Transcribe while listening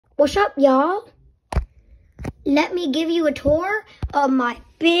What's up, y'all? Let me give you a tour of my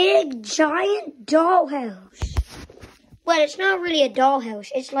big, giant dollhouse. Well, it's not really a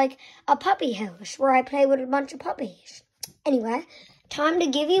dollhouse. It's like a puppy house where I play with a bunch of puppies. Anyway, time to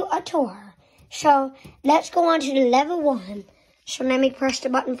give you a tour. So, let's go on to the level 1. So, let me press the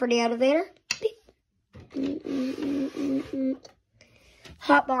button for the elevator.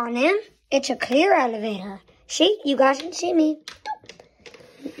 Hop on in. It's a clear elevator. See, you guys can see me.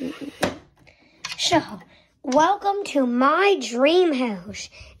 So, welcome to my dream house,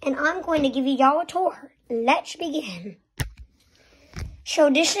 and I'm going to give y'all a tour. Let's begin. So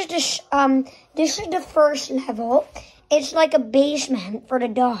this is the first level. It's like a basement for the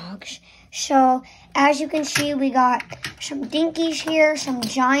dogs. So as you can see, we got some dinkies here, some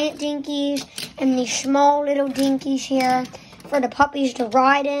giant dinkies, and these small little dinkies here for the puppies to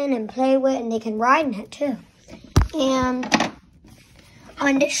ride in and play with, and they can ride in it too. And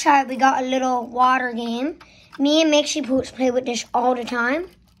on this side, we got a little water game. Me and Mixie Poots play with this all the time.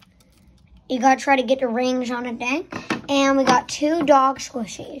 You gotta try to get the rings on the thing. And we got 2 dog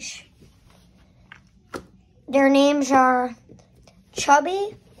squishies. Their names are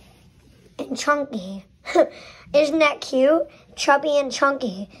Chubby and Chunky. Isn't that cute? Chubby and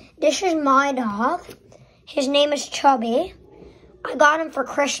Chunky. This is my dog. His name is Chubby. I got him for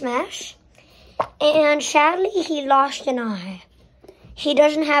Christmas. And sadly, he lost an eye. He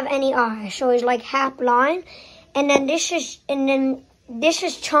doesn't have any eyes, so he's like half blind. And then this is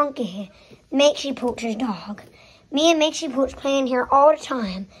Chunky, Makesy Pooch's dog. Me and Makesy Pooch play in here all the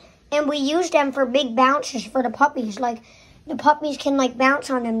time, and we use them for big bounces for the puppies. Like the puppies can like bounce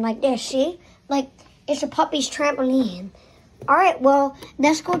on them like this. See, like it's a puppy's trampoline. All right, well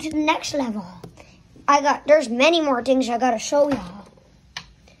let's go to the next level. There's many more things I gotta show y'all.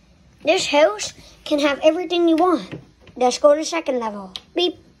 This house can have everything you want. Let's go to the second level.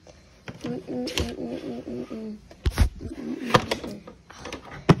 Beep.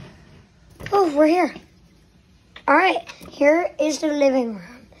 Oh, we're here. All right, here is the living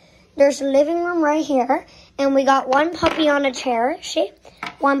room. There's a living room right here, and we got one puppy on a chair. See?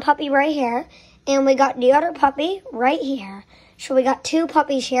 One puppy right here, and we got the other puppy right here. So we got 2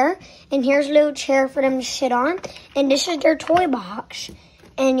 puppies here, and here's a little chair for them to sit on, and this is their toy box.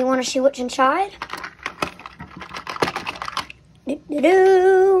 And you want to see what's inside?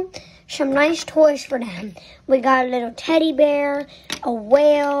 Some nice toys for them. We got a little teddy bear, a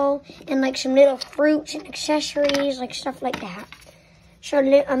whale, and like some little fruits and accessories, like stuff like that. So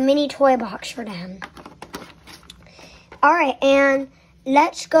a mini toy box for them. All right, and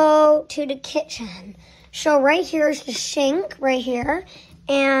let's go to the kitchen. So right here is the sink right here,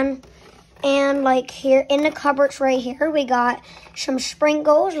 and like here in the cupboards right here, we got some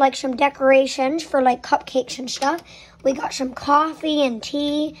sprinkles, like some decorations for like cupcakes and stuff. We got some coffee and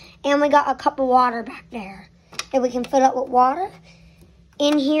tea, and we got a cup of water back there that we can fill up with water.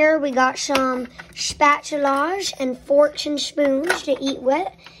 In here, we got some spatulas and forks and spoons to eat with,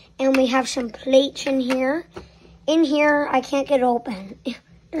 and we have some plates in here. In here, I can't get it open.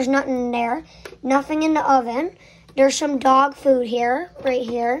 There's nothing in there. Nothing in the oven. There's some dog food here, right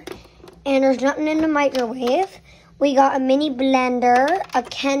here, and there's nothing in the microwave. We got a mini blender, a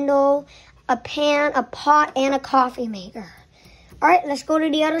Kindle, a pan, a pot, and a coffee maker. All right, let's go to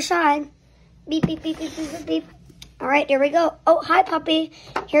the other side. Beep, beep, beep, beep, beep, beep, beep. All right, there we go. Oh, hi, puppy.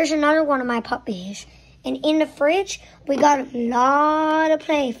 Here's another one of my puppies. And in the fridge, we got a lot of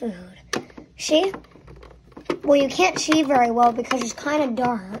play food. See? Well, you can't see very well because it's kind of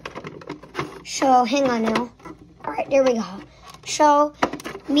dark. So, hang on now. All right, there we go. So,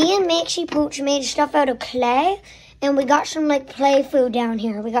 me and Makesy Pooch made stuff out of clay. And we got some, like, play food down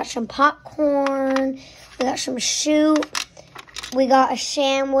here. We got some popcorn. We got some soup. We got a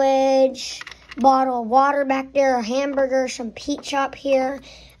sandwich, bottle of water back there, a hamburger, some pizza up here,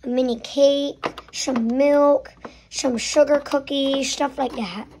 a mini cake, some milk, some sugar cookies, stuff like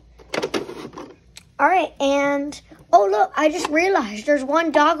that. All right, and, oh, look, I just realized there's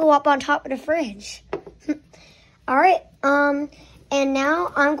one doggo up on top of the fridge. All right, and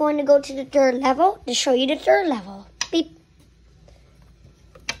now I'm going to go to the 3rd level to show you the 3rd level. Beep.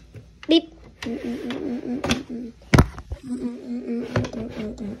 Beep.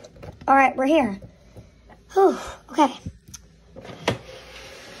 All right, we're here. Whew, okay.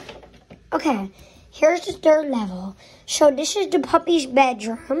 Okay, here's the 3rd level. So this is the puppy's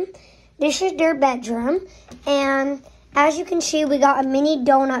bedroom. This is their bedroom. And as you can see, we got a mini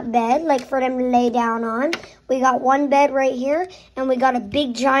donut bed, like for them to lay down on. We got one bed right here, and we got a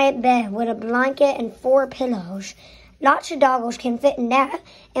big giant bed with a blanket and 4 pillows. Lots of doggos can fit in that.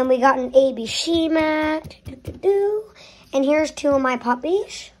 And we got an ABC mat. And here's 2 of my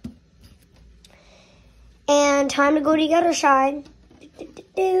puppies. And time to go to the other side.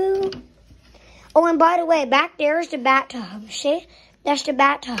 Oh, and by the way, back there is the bathtub. See? That's the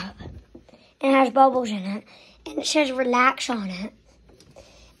bathtub. And it has bubbles in it. And it says relax on it.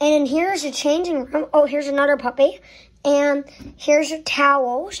 And here's the changing room. Oh, here's another puppy. And here's the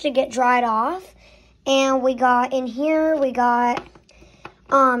towels to get dried off. And we got, in here, we got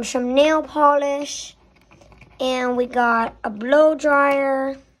some nail polish. And we got a blow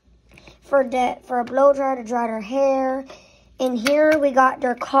dryer for a blow dryer to dry their hair. In here, we got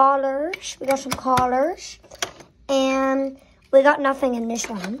their collars. We got some collars. And we got nothing in this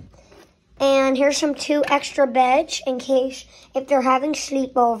one. And here's some 2 extra beds in case if they're having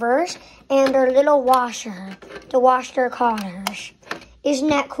sleepovers. And their little washer to wash their collars. Isn't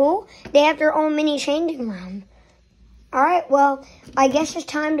that cool? They have their own mini changing room. All right, well, I guess it's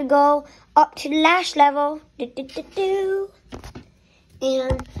time to go up to the last level.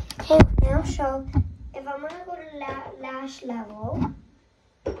 And hey, now, so if I'm going to go to the last level.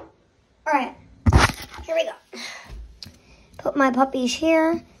 All right, here we go. Put my puppies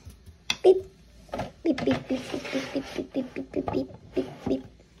here. Beep, beep, beep, beep, beep, beep, beep, beep, beep, beep, beep, beep, beep.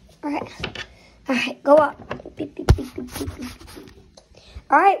 All right, go up. Beep, beep, beep, beep, beep, beep.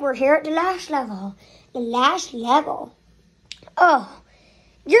 All right, we're here at the last level. The last level. Oh,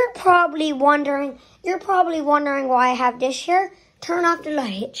 you're probably wondering why I have this here. Turn off the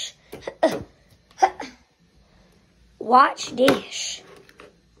lights. Watch this.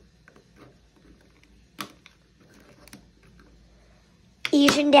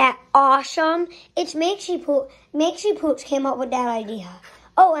 Isn't that awesome? It's Makesy Poots came up with that idea.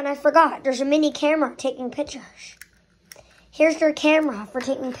 Oh, and I forgot. There's a mini camera taking pictures. Here's their camera for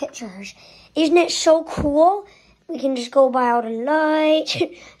taking pictures. Isn't it so cool? We can just go by all the lights.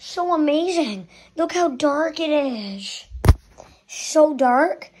 So amazing. Look how dark it is. So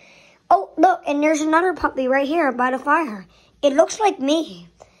dark. Oh, look, and there's another puppy right here by the fire. It looks like me.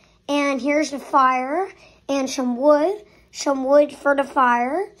 And here's the fire and some wood. Some wood for the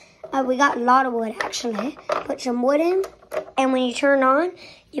fire. We got a lot of wood, actually. Put some wood in. And when you turn on,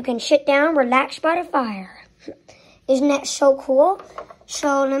 you can sit down, relax by the fire. Isn't that so cool?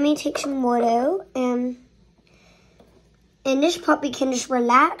 So let me take some wood out. And this puppy can just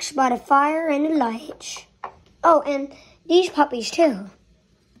relax by the fire and the lights. Oh, and these puppies too.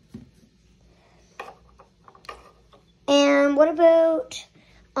 And what about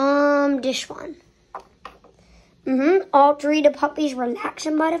this one? All 3 of the puppies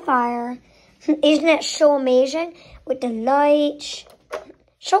relaxing by the fire. Isn't that so amazing? With the lights.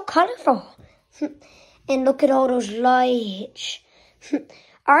 So colorful. And look at all those lights.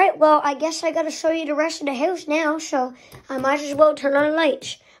 All right, well, I guess I got to show you the rest of the house now, so I might as well turn on the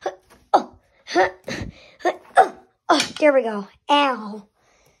lights. Oh, there we go. Ow.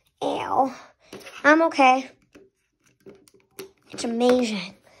 Ow. I'm okay. It's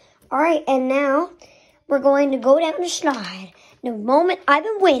amazing. All right, and now we're going to go down the slide. The moment I've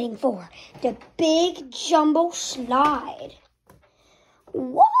been waiting for. The big jumbo slide.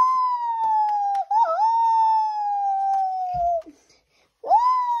 Whoa!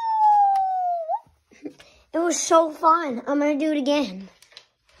 It was so fun. I'm going to do it again.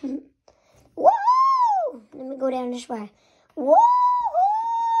 Whoa! Let me go down this way. Whoa!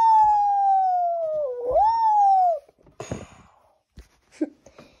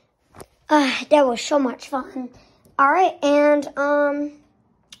 That was so much fun. All right, and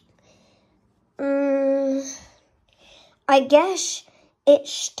I guess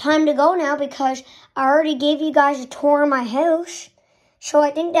it's time to go now because I already gave you guys a tour of my house. So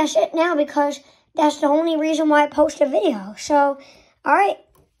I think that's it now because that's the only reason why I post a video. So, all right.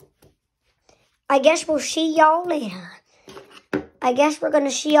 I guess we'll see y'all later. I guess we're going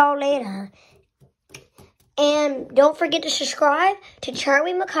to see y'all later. And don't forget to subscribe to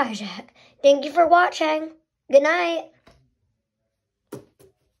Charlie McIsaac. Thank you for watching. Good night.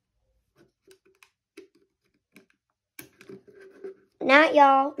 Night,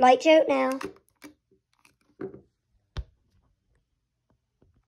 y'all. Lights out now.